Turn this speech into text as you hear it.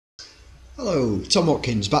Hello, Tom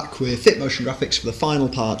Watkins back with Fit Motion Graphics for the final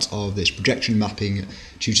part of this projection mapping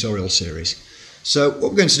tutorial series. So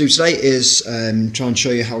what we're going to do today is try and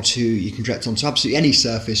show you how you can project onto absolutely any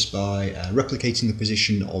surface by replicating the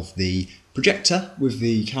position of the projector with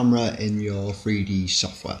the camera in your 3D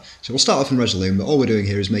software. So we'll start off in Resolute, but all we're doing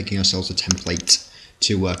here is making ourselves a template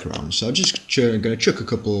to work around. So I'm just going to chuck a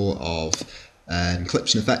couple of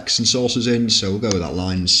clips and effects and sources in, so we'll go with that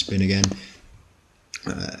line spin again.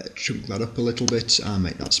 Chunk that up a little bit and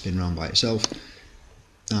make that spin round by itself,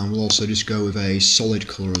 and we'll also just go with a solid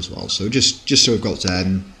colour as well, so just so we've got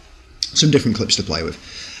some different clips to play with.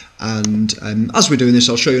 And as we're doing this,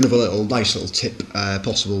 I'll show you another nice little tip,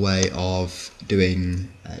 possible way of doing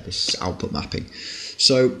this output mapping.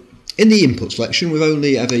 So in the input selection, we've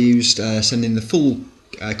only ever used sending the full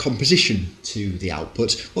composition to the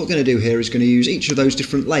output. What we're going to do here is going to use each of those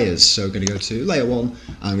different layers. So we're going to go to layer 1, and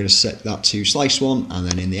I'm going to set that to slice 1, and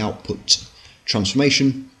then in the output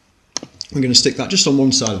transformation we're going to stick that just on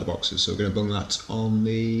one side of the boxes. So we're going to bung that on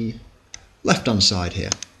the left hand side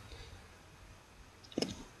here.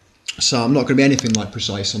 So I'm not going to be anything like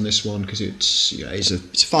precise on this one because it's a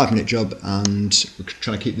 5-minute job and we're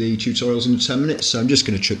trying to keep the tutorials under 10 minutes, so I'm just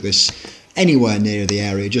going to chuck this anywhere near the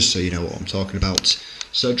area just so you know what I'm talking about.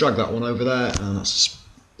 So drag that one over there, and that's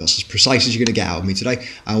as precise as you're going to get out of me today.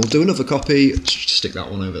 And we'll do another copy, stick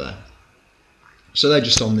that one over there. So they're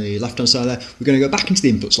just on the left hand side there. We're going to go back into the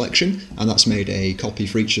input selection, and that's made a copy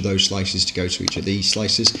for each of those slices to go to each of these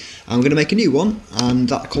slices. And we're going to make a new one, and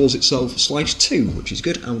that calls itself slice 2, which is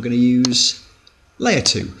good. And we're going to use layer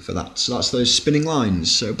 2 for that. So that's those spinning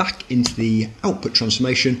lines. So back into the output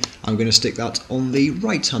transformation, I'm going to stick that on the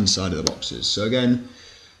right hand side of the boxes. So again,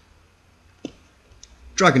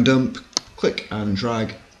 drag and dump, click and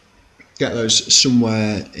drag, get those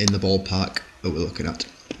somewhere in the ballpark that we're looking at.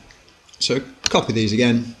 So copy these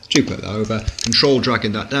again, duplicate that over, control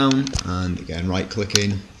dragging that down, and again right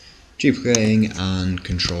clicking, duplicating and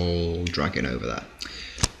control dragging over there.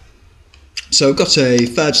 So I've got a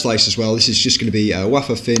third slice as well. This is just going to be a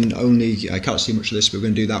wafer thin only. I can't see much of this, but we're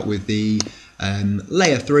going to do that with the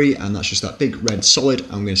layer 3, and that's just that big red solid.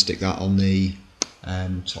 I'm going to stick that on the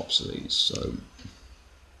tops of these. So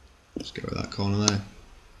let's go with that corner there,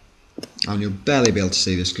 and you'll barely be able to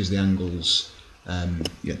see this because the angle's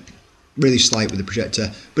really slight with the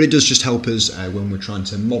projector, but it does just help us when we're trying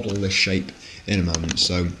to model this shape in a moment.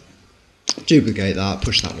 So duplicate that,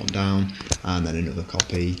 push that one down, and then another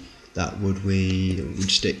copy that would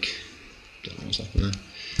stick. Don't know what's happening there.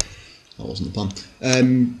 That wasn't the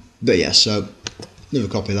plan. But yeah, so another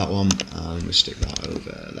copy of that one, and we'll stick that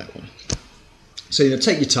over that one. So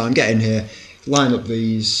take your time, get in here, line up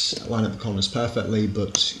the corners perfectly,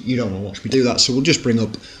 but you don't want to watch me do that, so we'll just bring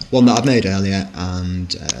up one that I've made earlier,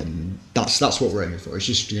 and that's what we're aiming for. It's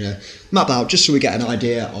just map out just so we get an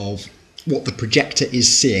idea of what the projector is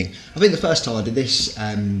seeing. I think the first time I did this,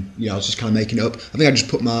 I was just kind of making it up. I think I just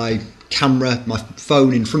put my camera, my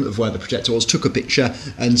phone in front of where the projector was, took a picture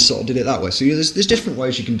and sort of did it that way. So there's different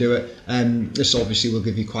ways you can do it. This obviously will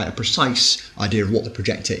give you quite a precise idea of what the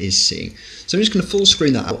projector is seeing. So I'm just going to full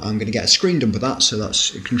screen that out. I'm going to get a screen dump of that, so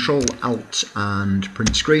that's Control Alt and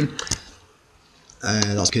print screen.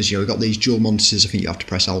 That's because we've got these dual monitors. I think you have to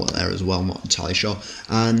press Alt there as well, I'm not entirely sure.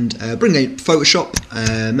 And bring in Photoshop,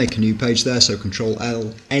 make a new page there, so Control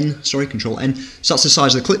N. So that's the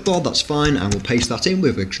size of the clipboard, that's fine, and we'll paste that in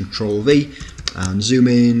with a Control V, and zoom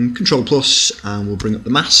in, Control Plus, and we'll bring up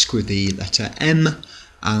the mask with the letter M,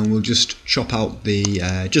 and we'll just chop out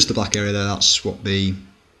the just the black area there. That's what the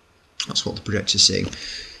projector's seeing.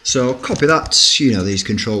 So copy that, these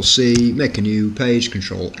Control C, make a new page,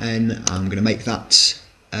 Control N, I'm going to make that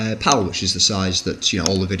PAL, which is the size that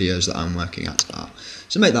all the videos that I'm working at are.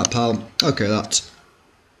 So make that PAL, okay that,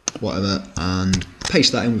 whatever, and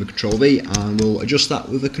paste that in with a Control V, and we'll adjust that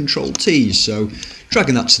with a Control T. So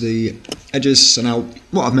dragging that to the edges. So now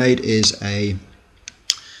what I've made is a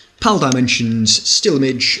PAL dimensions still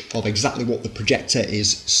image of exactly what the projector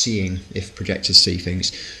is seeing, if projectors see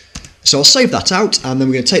things. So I'll save that out, and then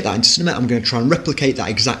we're going to take that into Cinema. I'm going to try and replicate that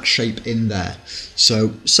exact shape in there.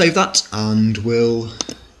 So save that, and we'll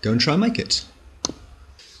go and try and make it.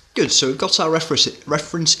 Good, so we've got our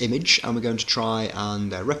reference image, and we're going to try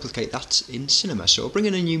and replicate that in Cinema. So I'll bring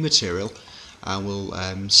in a new material, and we'll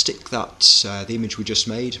stick that, the image we just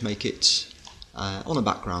made, make it on a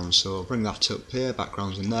background. So I'll bring that up here,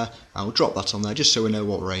 background's in there, and we'll drop that on there just so we know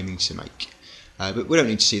what we're aiming to make. But we don't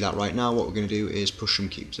need to see that right now. What we're going to do is push some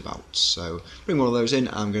cubes about. So bring one of those in.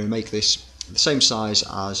 I'm going to make this the same size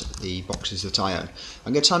as the boxes that I own.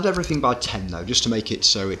 I'm going to times everything by 10 though, just to make it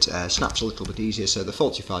so it snaps a little bit easier. So the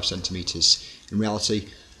 45 centimeters in reality,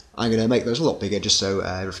 I'm going to make those a lot bigger just so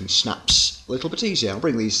everything snaps a little bit easier. I'll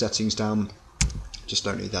bring these settings down, just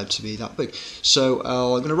don't need them to be that big. So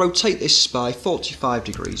I'm going to rotate this by 45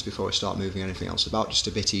 degrees before I start moving anything else about, just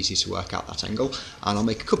a bit easier to work out that angle, and I'll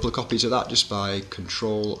make a couple of copies of that just by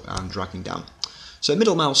control and dragging down. So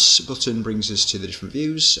middle mouse button brings us to the different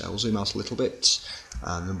views. I'll zoom out a little bit,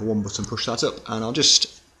 and number 1 button push that up, and I'll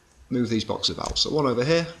just move these boxes about. So one over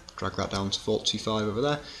here, drag that down to 45 over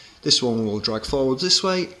there. This one will drag forwards this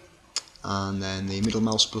way, and then the middle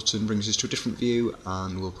mouse button brings us to a different view,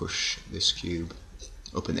 and we'll push this cube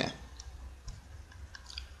up in there.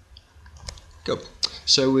 Go.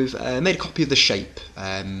 So we've made a copy of the shape.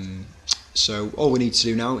 So all we need to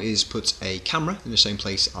do now is put a camera in the same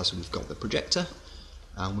place as we've got the projector,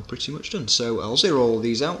 and we're pretty much done. So I'll zero all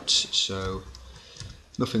these out, so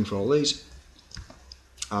nothing for all these.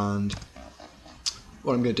 And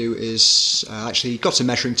what I'm going to do is actually got a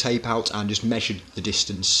measuring tape out and just measured the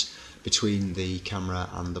distance between the camera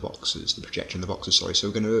and the boxes, the projector and the boxes, sorry. So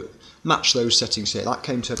we're going to match those settings here. That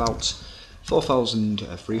came to about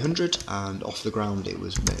 4,300, and off the ground it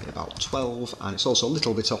was maybe about 12, and it's also a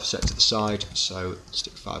little bit offset to the side, so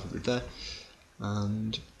stick 500 there.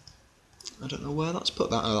 And I don't know where that's put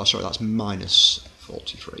that. Oh, sorry, that's minus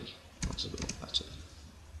 43. That's a little better.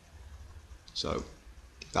 So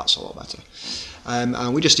that's a lot better.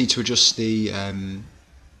 And we just need to adjust the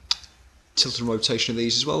tilt and rotation of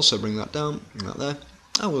these as well, so bring that down, bring that there,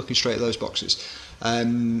 and we're looking straight at those boxes.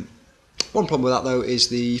 One problem with that though is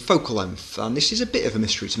the focal length, and this is a bit of a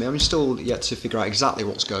mystery to me. I'm still yet to figure out exactly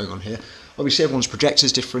what's going on here. Obviously everyone's projector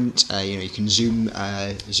is different, you can zoom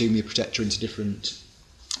your projector into different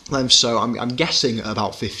lengths, so I'm guessing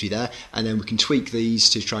about 50 there, and then we can tweak these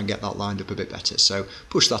to try and get that lined up a bit better. So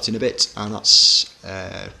push that in a bit, and that's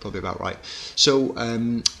probably about right. So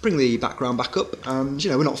bring the background back up, and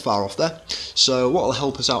we're not far off there. So what will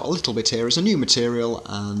help us out a little bit here is a new material,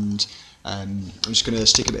 and I'm just going to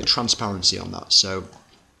stick a bit of transparency on that. So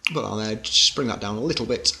put that on there, just bring that down a little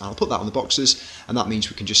bit, and I'll put that on the boxes, and that means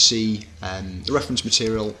we can just see the reference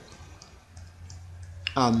material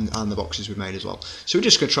and the boxes we've made as well. So we're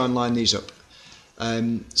just going to try and line these up.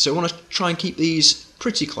 So I want to try and keep these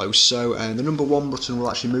pretty close, so the number 1 button will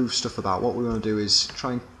actually move stuff about. What we want to do is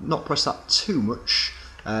try and not press that too much,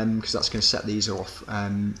 because that's going to set these off.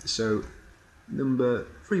 So number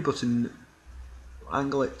 3 button,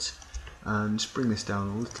 angle it, and just bring this down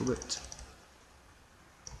a little bit.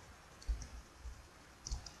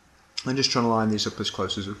 I'm just trying to line these up as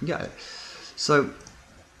close as we can get it. So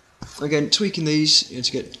again, tweaking these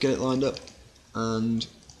to get it lined up, and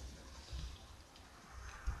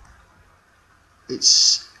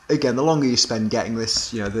it's, again, the longer you spend getting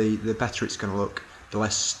this, the better it's going to look, the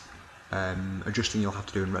less adjusting you'll have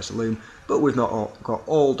to do in Resolume. But we've not got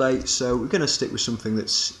all day, so we're going to stick with something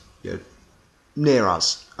that's near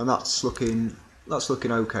us, and that's looking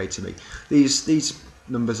okay to me. These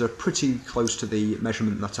numbers are pretty close to the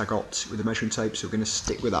measurement that I got with the measuring tape, so we're going to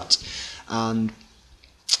stick with that. And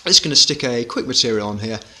I'm just going to stick a quick material on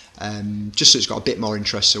here, just so it's got a bit more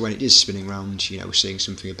interest, so when it is spinning around, we're seeing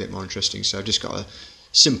something a bit more interesting. So I've just got a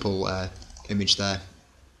simple image there.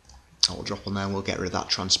 I'll drop on there and we'll get rid of that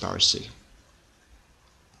transparency.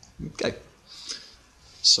 Okay,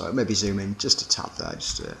 so maybe zoom in just a tad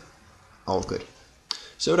there, all good.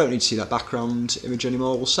 So I don't need to see that background image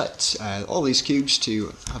anymore. We'll set all these cubes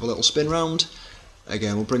to have a little spin round.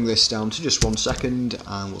 Again, we'll bring this down to just 1 second,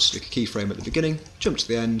 and we'll stick a keyframe at the beginning, jump to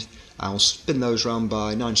the end, and we'll spin those round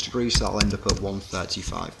by 90 degrees, so that'll end up at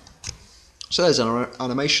 135. So there's our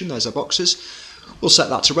animation, there's our boxes. We'll set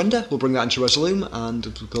that to render, we'll bring that into Resolume, and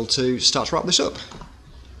we'll be able to start to wrap this up.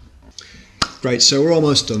 Great, so we're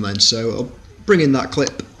almost done then. So I'll bring in that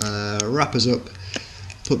clip, wrap us up,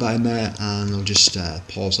 put that in there, and I'll just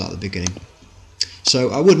pause that at the beginning.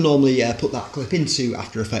 So I would normally put that clip into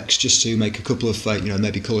After Effects just to make a couple of,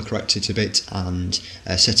 maybe colour correct it a bit and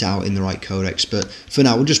set it out in the right codecs, but for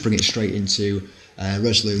now we'll just bring it straight into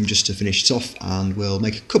Resolume just to finish it off, and we'll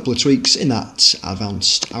make a couple of tweaks in that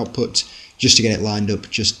advanced output just to get it lined up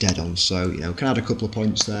just dead on. So can add a couple of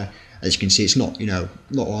points there. As you can see, it's not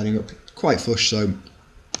not lining up quite flush, so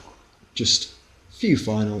just few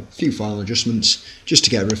final adjustments just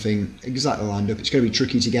to get everything exactly lined up. It's going to be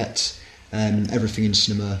tricky to get everything in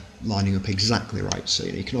cinema lining up exactly right, so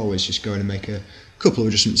you can always just go in and make a couple of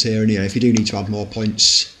adjustments here, and if you do need to add more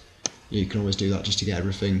points, you can always do that just to get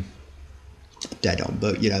everything dead on.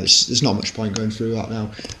 But there's not much point going through that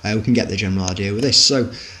now. We can get the general idea with this. So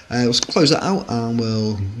let's close that out, and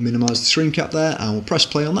we'll minimise the screen cap there, and we'll press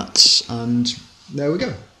play on that, and there we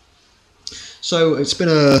go. So it's been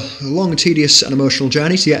a long, tedious and emotional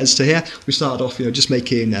journey to get us to here. We started off, just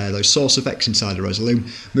making those source effects inside the Resolume,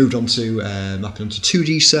 moved on to mapping onto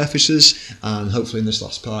 2D surfaces, and hopefully in this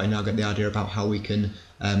last part you now get the idea about how we can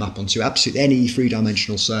map onto absolutely any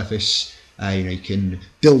three-dimensional surface. You can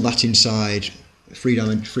build that inside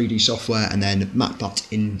 3D software and then map that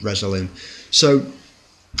in Resolume. So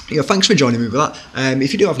thanks for joining me with that.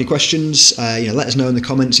 If you do have any questions, let us know in the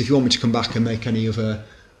comments. If you want me to come back and make any other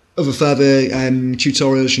further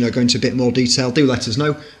tutorials, go into a bit more detail, do let us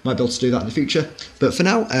know. Might be able to do that in the future. But for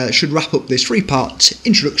now, should wrap up this 3-part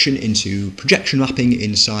introduction into projection mapping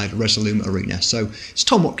inside Resolume Arena. So it's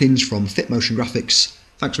Tom Watkins from Fit Motion Graphics.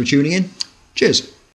 Thanks for tuning in. Cheers.